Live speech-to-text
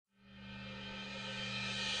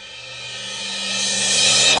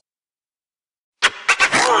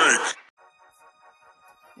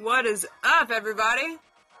What is up, everybody?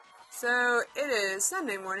 So, it is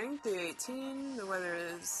Sunday morning, 3:18. The weather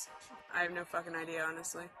is... I have no fucking idea,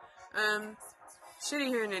 honestly. Shitty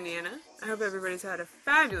here in Indiana. I hope everybody's had a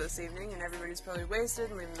fabulous evening, and everybody's probably wasted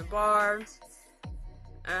and leaving the bar.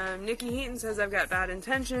 Nikki Heaton says I've got bad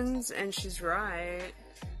intentions, and she's right.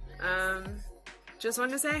 Just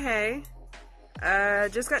wanted to say hey.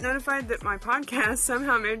 Just got notified that my podcast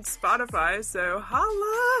somehow made Spotify, so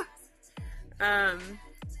holla!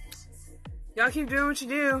 Y'all keep doing what you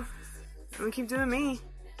do. I'm gonna keep doing me.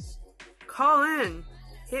 Call in.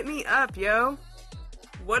 Hit me up, yo.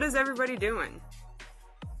 What is everybody doing?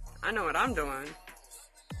 I know what I'm doing.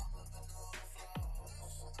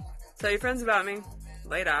 Tell your friends about me.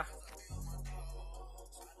 Later.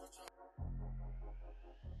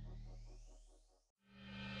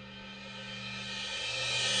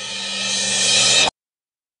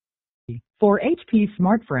 For HP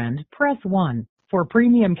SmartFriend, press 1. For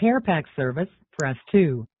Premium Care Pack service, press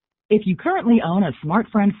 2. If you currently own a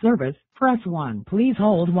SmartFriend service, press 1. Please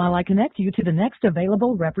hold while I connect you to the next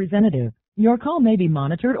available representative. Your call may be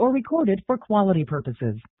monitored or recorded for quality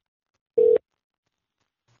purposes.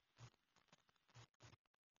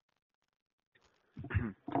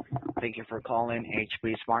 Thank you for calling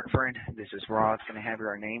HP SmartFriend. This is Rod. Can I have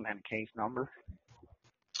your name and case number?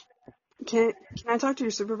 Can I talk to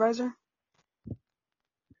your supervisor?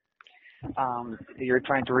 You're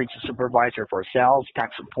trying to reach a supervisor for sales,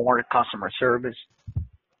 tax support, customer service.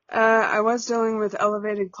 I was dealing with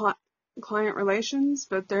elevated client relations,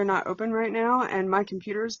 but they're not open right now, and my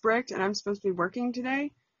computer's bricked, and I'm supposed to be working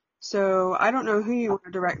today. So I don't know who you want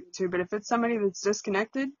to direct me to, but if it's somebody that's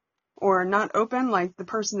disconnected or not open, like the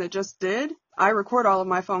person that just did, I record all of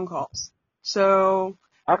my phone calls. So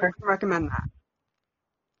Okay. I recommend that.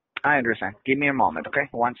 I understand. Give me a moment, okay?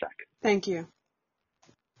 1 second. Thank you.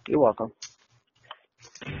 You're welcome.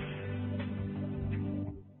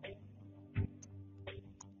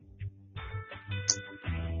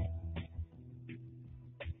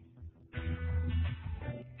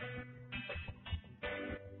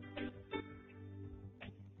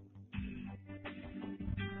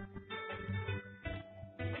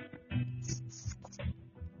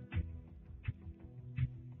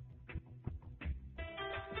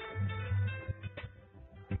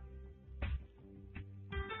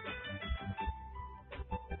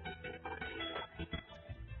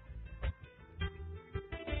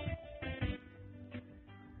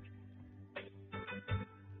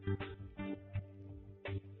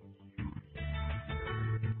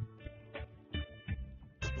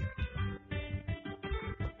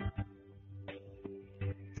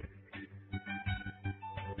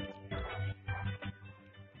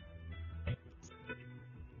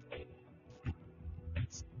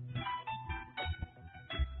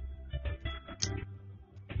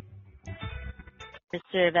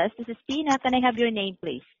 Service. This is Tina. Can I have your name,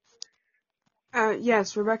 please?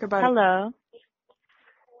 Yes, Rebecca Buddy. Hello.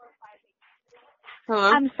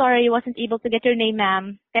 Hello? I'm sorry, I wasn't able to get your name,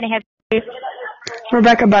 ma'am. Can I have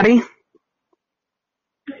Rebecca Buddy.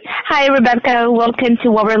 Hi, Rebecca. Welcome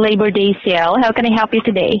to our Labor Day sale. How can I help you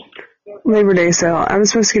today? Labor Day sale. I was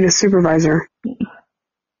supposed to get a supervisor.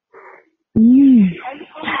 May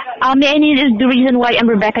I need the reason why,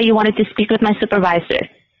 Rebecca, you wanted to speak with my supervisor?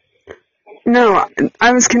 No,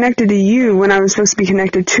 I was connected to you when I was supposed to be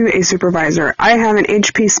connected to a supervisor. I have an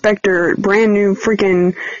HP Spectre, brand new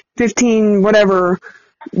freaking 15 whatever,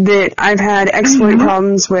 that I've had exploit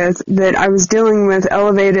problems with, that I was dealing with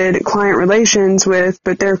elevated client relations with,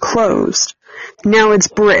 but they're closed. Now it's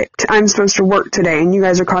bricked. I'm supposed to work today, and you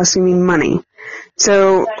guys are costing me money.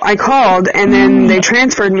 So I called, and then they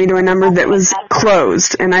transferred me to a number that was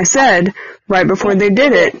closed, and I said, right before they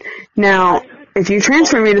did it, now, if you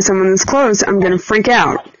transfer me to someone that's closed, I'm going to freak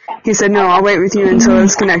out. He said, no, I'll wait with you until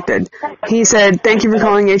it's connected. He said, thank you for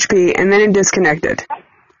calling HP, and then it disconnected.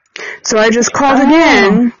 So I just called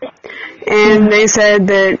again, and they said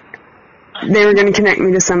that they were going to connect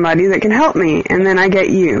me to somebody that can help me, and then I get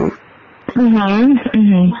you. I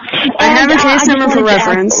have a case number for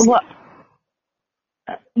reference.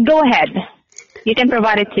 Go ahead. You can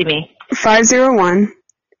provide it to me.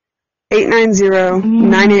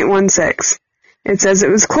 501-890-9816. It says it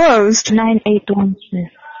was closed.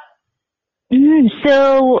 9816.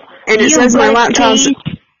 So, and it says my laptop's...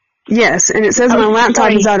 Yes, and it says my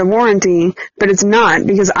laptop is out of warranty, but it's not,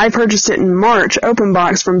 because I purchased it in March, open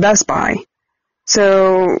box from Best Buy.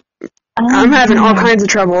 So, I'm having all kinds of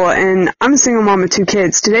trouble, and I'm a single mom with 2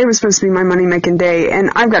 kids. Today was supposed to be my money-making day, and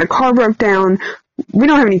I've got a car broke down. We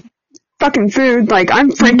don't have any fucking food. Like,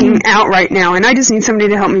 I'm freaking out right now, and I just need somebody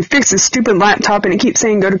to help me fix this stupid laptop, and it keeps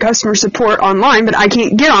saying go to customer support online, but I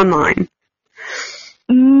can't get online.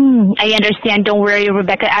 I understand. Don't worry,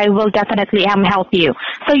 Rebecca. I will definitely help you.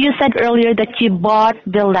 So you said earlier that you bought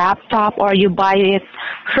the laptop or you buy it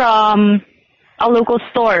from a local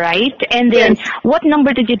store, right? And then Yes. what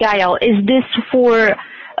number did you dial? Is this for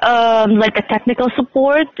like a technical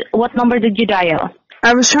support? What number did you dial?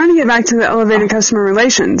 I was trying to get back to the elevated customer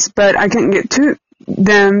relations, but I couldn't get to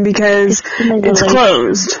them because it's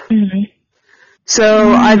closed.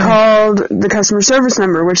 So I called the customer service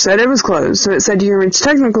number, which said it was closed. So it said you can reach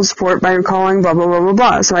technical support by calling blah, blah, blah, blah,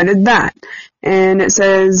 blah. So I did that. And it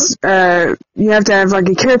says, you have to have like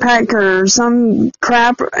a care pack or some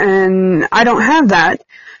crap, and I don't have that.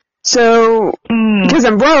 So, because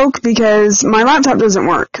I'm broke, because my laptop doesn't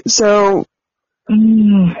work. So,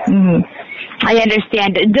 I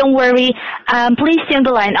understand. Don't worry. Please stay on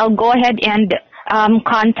the line. I'll go ahead and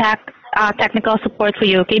contact technical support for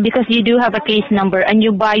you, okay? Because you do have a case number and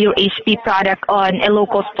you buy your HP product on a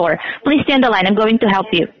local store. Please stay on the line. I'm going to help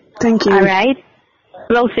you. thank you. All right?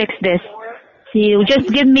 We'll fix this. See, just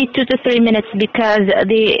give me 2 to 3 minutes because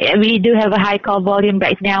we do have a high call volume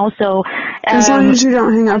right now. So As long as you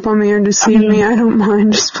don't hang up on me or deceive me, I don't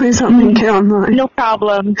mind. Just please help me get online. no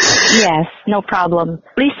problem. Yes, no problem.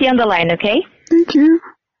 Please stay on the line, okay? Thank you.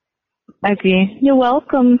 Okay. You're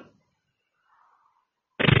welcome.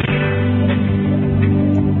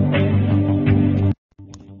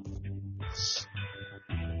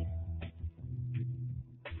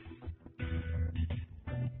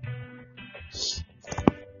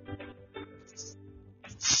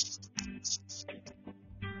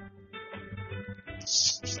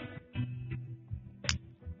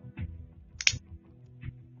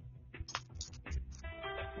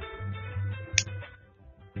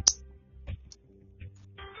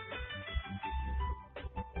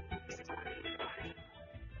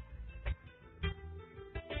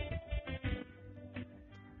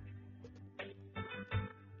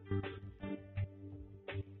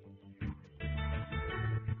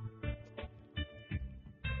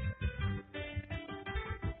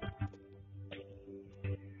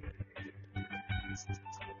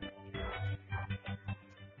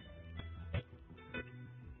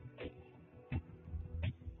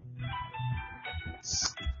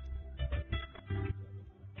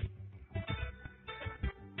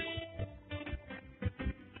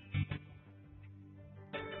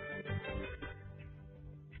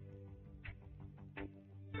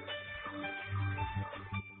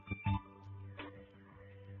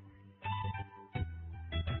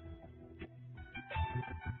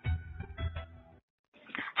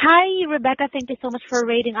 Hi, Rebecca. Thank you so much for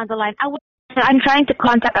waiting on the line. I'm trying to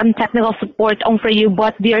contact technical support for you,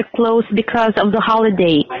 but they are closed because of the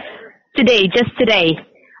holiday. Today, just today.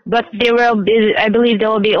 But they will be, I believe they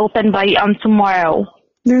will be open by tomorrow.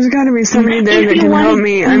 There's got to be somebody there that can help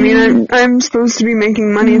me. I mean, I'm supposed to be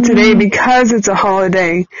making money today because it's a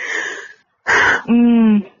holiday.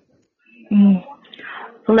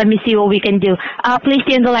 Let me see what we can do. Please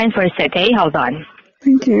stay on the line first, okay? Hold on.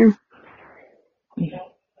 Thank you.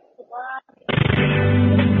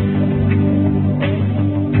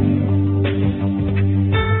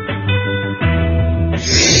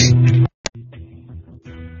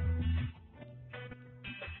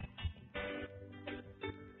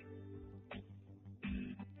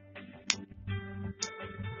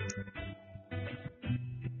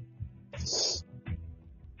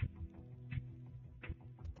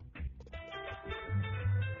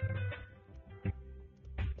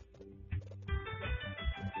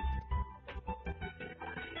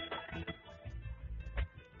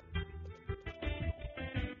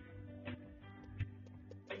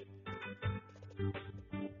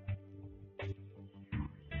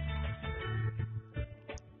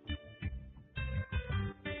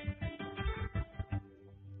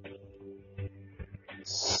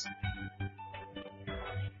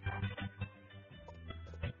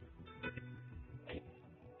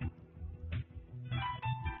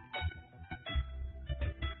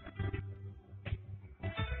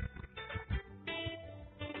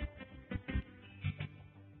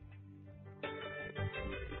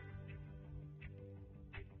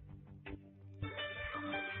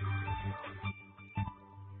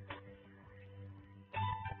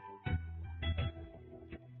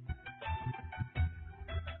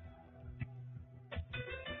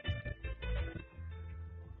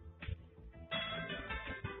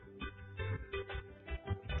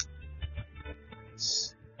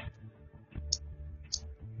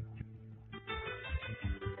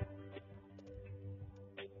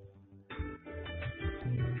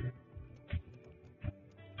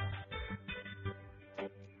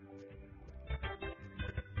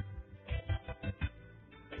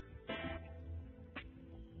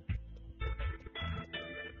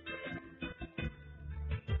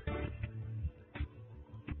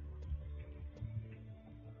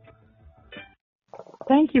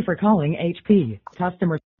 Thank you for calling HP.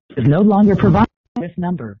 Customer is no longer provided this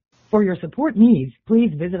number. For your support needs,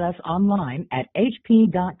 please visit us online at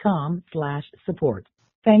hp.com/support.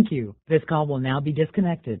 Thank you. This call will now be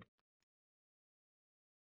disconnected.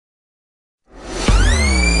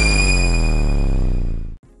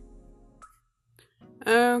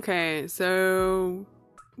 Okay, so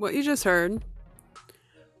what you just heard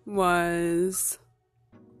was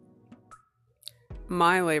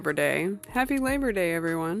my Labor Day. Happy Labor Day,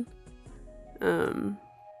 everyone.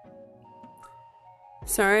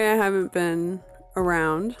 Sorry I haven't been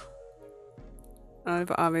around.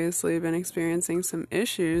 I've obviously been experiencing some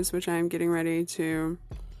issues, which I'm getting ready to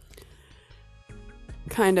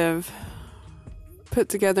kind of put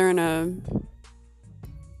together in a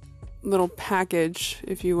little package,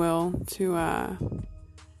 if you will, to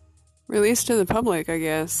release to the public, I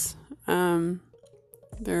guess. There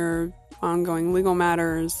are ongoing legal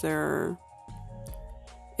matters, there are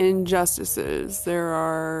injustices, there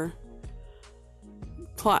are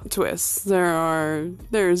plot twists,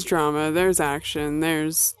 there's drama, there's action,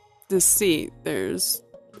 there's deceit, there's,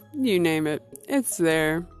 you name it, it's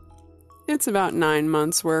there. It's about 9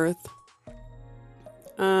 months worth.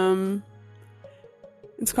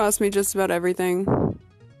 It's cost me just about everything.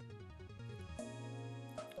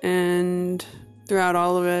 And throughout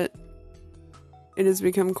all of it, it has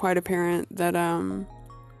become quite apparent that,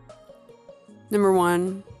 number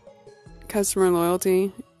one, customer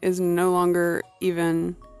loyalty is no longer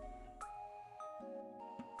even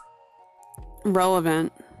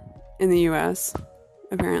relevant in the US,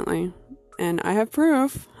 apparently. And I have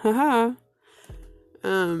proof. Haha.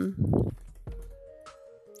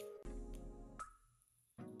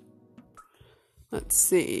 Let's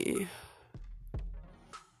see.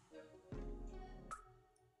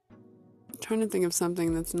 I'm trying to think of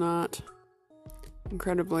something that's not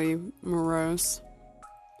incredibly morose.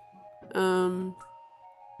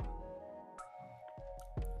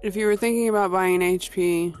 If you were thinking about buying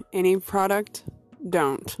HP, any product,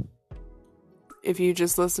 don't. If you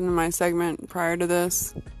just listened to my segment prior to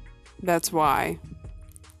this, that's why.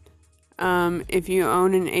 If you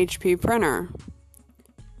own an HP printer,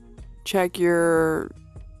 check your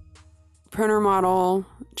printer model,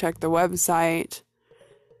 check the website.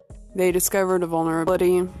 They discovered a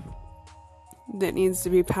vulnerability that needs to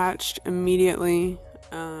be patched immediately.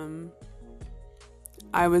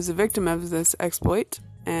 I was a victim of this exploit,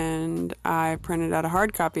 and I printed out a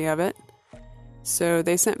hard copy of it. So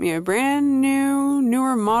they sent me a brand new,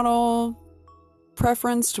 newer model,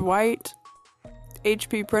 preferenced white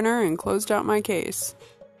HP printer and closed out my case.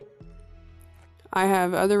 I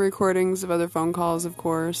have other recordings of other phone calls, of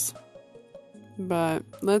course, but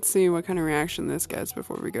let's see what kind of reaction this gets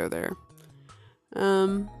before we go there.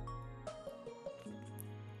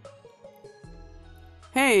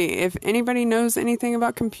 Hey, if anybody knows anything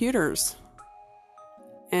about computers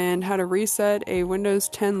and how to reset a Windows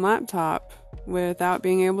 10 laptop without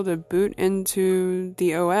being able to boot into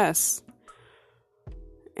the OS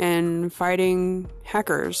and fighting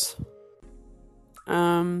hackers,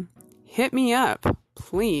 hit me up,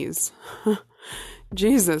 please.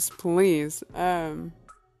 Jesus, please.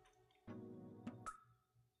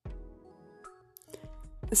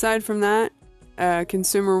 Aside from that,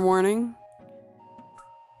 consumer warning.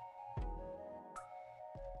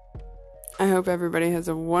 I hope everybody has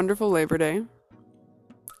a wonderful Labor Day.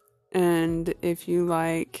 And if you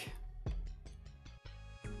like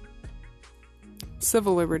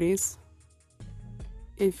civil liberties,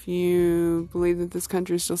 if you believe that this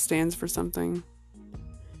country still stands for something,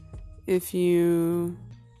 if you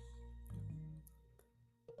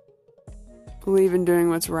believe in doing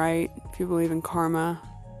what's right, if you believe in karma,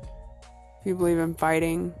 if you believe in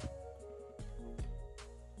fighting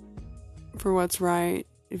for what's right,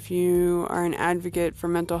 if you are an advocate for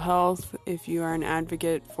mental health, if you are an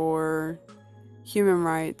advocate for human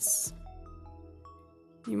rights,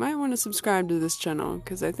 you might want to subscribe to this channel,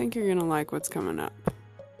 because I think you're going to like what's coming up.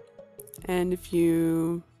 And if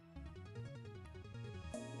you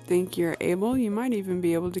think you're able, you might even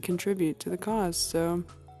be able to contribute to the cause. So,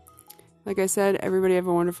 like I said, everybody have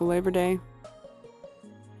a wonderful Labor Day.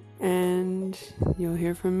 And you'll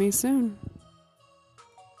hear from me soon.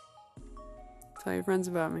 Tell your friends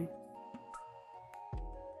about me.